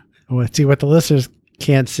 Well, see, what the listeners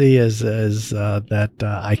can't see is that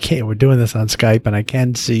I can't. We're doing this on Skype, and I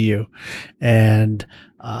can see you. And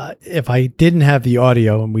if I didn't have the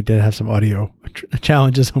audio, and we did have some audio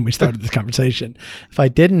challenges when we started this conversation, if I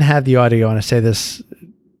didn't have the audio, and I say this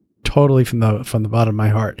totally from the bottom of my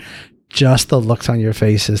heart, just the looks on your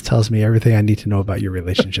faces tells me everything I need to know about your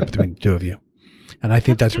relationship between the two of you. And I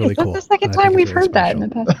think that's really cool. That's the second time we've heard that in the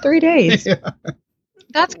past 3 days. Yeah.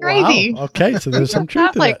 That's crazy. Wow. Okay, so there's some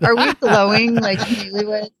truth to that. Are we glowing like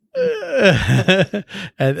newlyweds?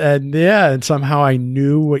 and somehow I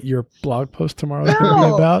knew what your blog post tomorrow was going to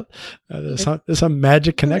be about. There's some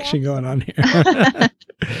magic connection going on here.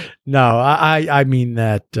 No, I mean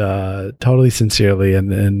that totally sincerely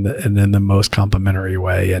and in the most complimentary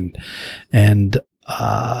way, and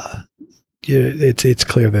it's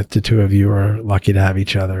clear that the two of you are lucky to have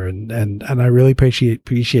each other, and I really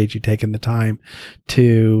appreciate you taking the time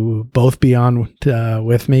to both be on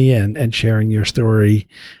with me and sharing your story.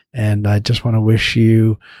 And I just want to wish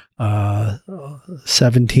you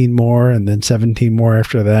 17 more, and then 17 more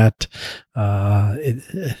after that,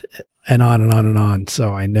 and on and on and on.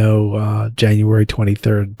 So I know January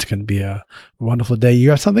 23rd is going to be a wonderful day. You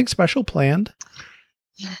have something special planned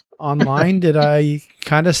online? Did I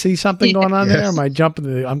kind of see something going on there? Am I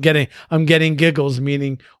jumping? I'm getting giggles,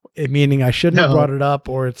 meaning I shouldn't have brought it up,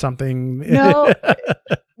 or it's something. No,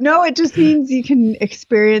 it just means you can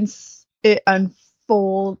experience it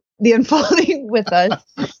the unfolding with us.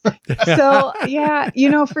 So yeah,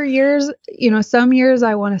 for years, some years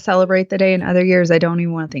I want to celebrate the day, and other years I don't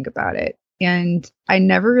even want to think about it. And I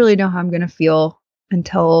never really know how I'm going to feel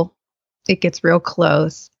until it gets real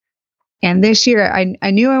close. And this year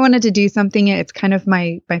I knew I wanted to do something. It's kind of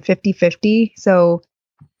my 50-50. So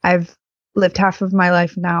I've lived half of my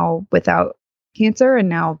life now without cancer, and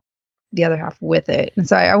now the other half with it. And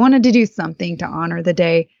so I wanted to do something to honor the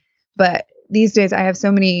day. But these days I have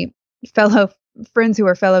so many fellow friends who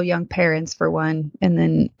are fellow young parents, for one, and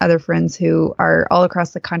then other friends who are all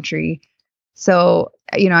across the country. So,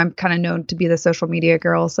 I'm kind of known to be the social media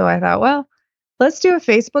girl. So I thought, well, let's do a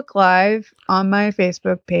Facebook Live on my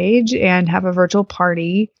Facebook page and have a virtual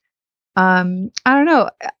party. I don't know.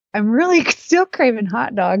 I'm really still craving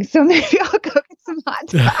hot dogs, so maybe I'll go get some hot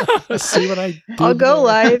dogs. See what I did I'll go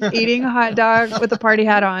there? live eating a hot dog with a party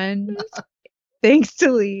hat on. Thanks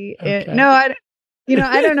to Lee. Okay. I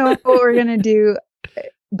don't know what we're gonna do,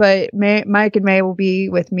 but Mike and May will be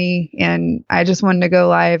with me, and I just wanted to go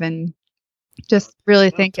live and just really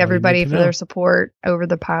thank everybody for their support over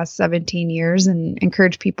the past 17 years, and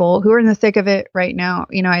encourage people who are in the thick of it right now.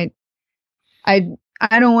 I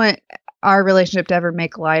don't want our relationship to ever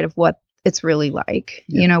make light of what it's really like.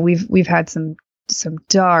 Yeah. We've had some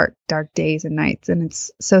dark days and nights, and it's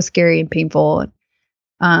so scary and painful.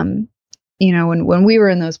 When we were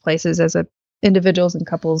in those places as individuals and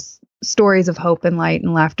couples, stories of hope and light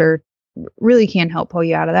and laughter really can help pull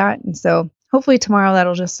you out of that. And so hopefully tomorrow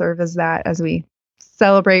that'll just serve as that, as we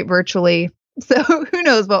celebrate virtually. So who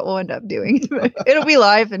knows what we'll end up doing. It'll be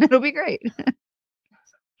live and it'll be great.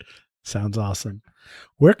 Sounds awesome.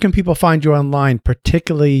 Where can people find you online,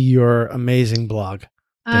 particularly your amazing blog,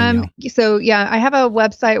 Danielle? So yeah, I have a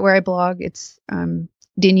website where I blog. It's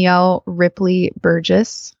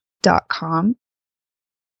DanielleRipleyBurgess.com.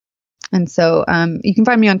 And so you can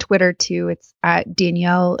find me on Twitter too. It's at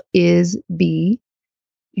DanielleIsB.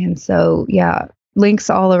 And so, yeah, links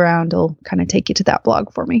all around will kind of take you to that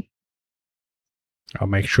blog for me. I'll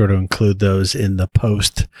make sure to include those in the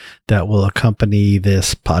post that will accompany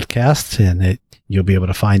this podcast, and you'll be able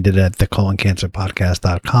to find it at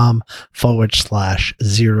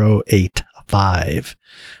thecoloncancerpodcast.com/085.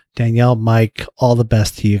 Danielle, Mike, all the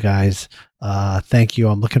best to you guys. Thank you.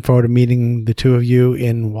 I'm looking forward to meeting the two of you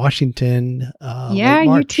in Washington. Yeah, late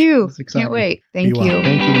March. you too. Can't wait. Thank you.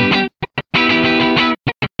 Thank you.